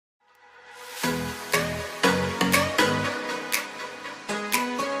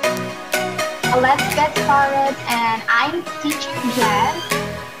let's get started. And I'm Teacher Jen.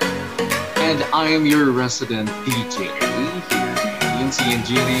 And I am your resident DJ here at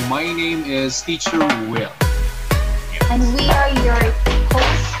ENC-GNA. My name is Teacher Will. And we are your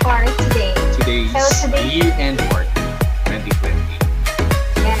hosts for today. Today's year-end party 2020.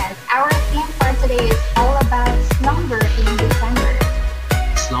 Yes, our theme for today is all about slumber in December.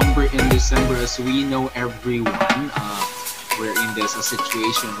 Slumber in December, as we know everyone, we're in this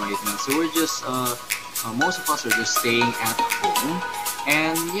situation right now. So we're just, most of us are just staying at home.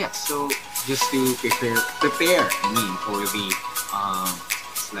 And yeah, so just to prepare, for the,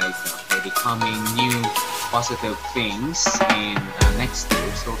 for the coming new positive things in next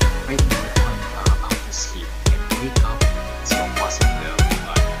year. So right now we're talking about this year and wake up so positive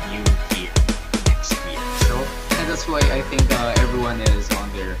new year next year. So and that's why I think everyone is on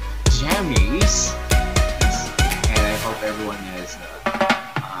their jammies, and I hope everyone is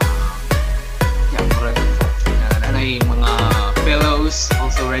and ay mga pillows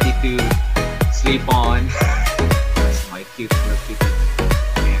also ready to sleep on. That's my cute little kitty.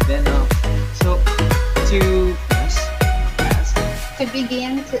 And then so to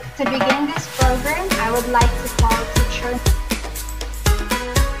begin this program, I would like to call Teacher.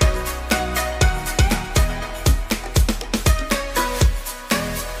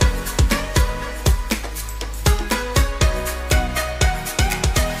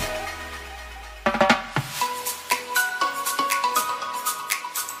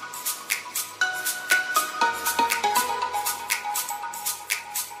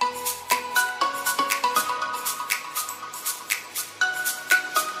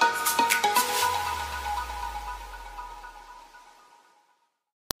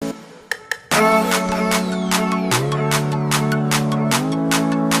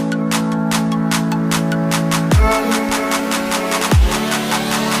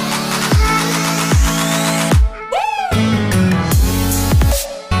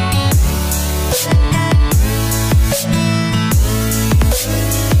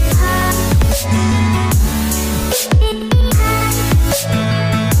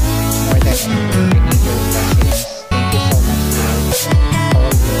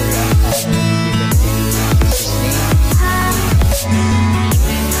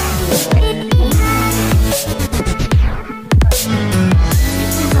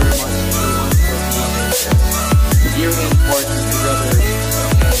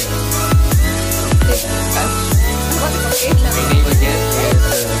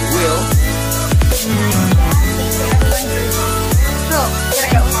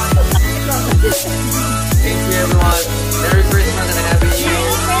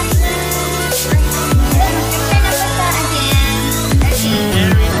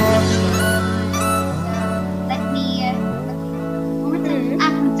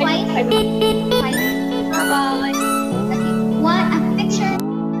 Twice.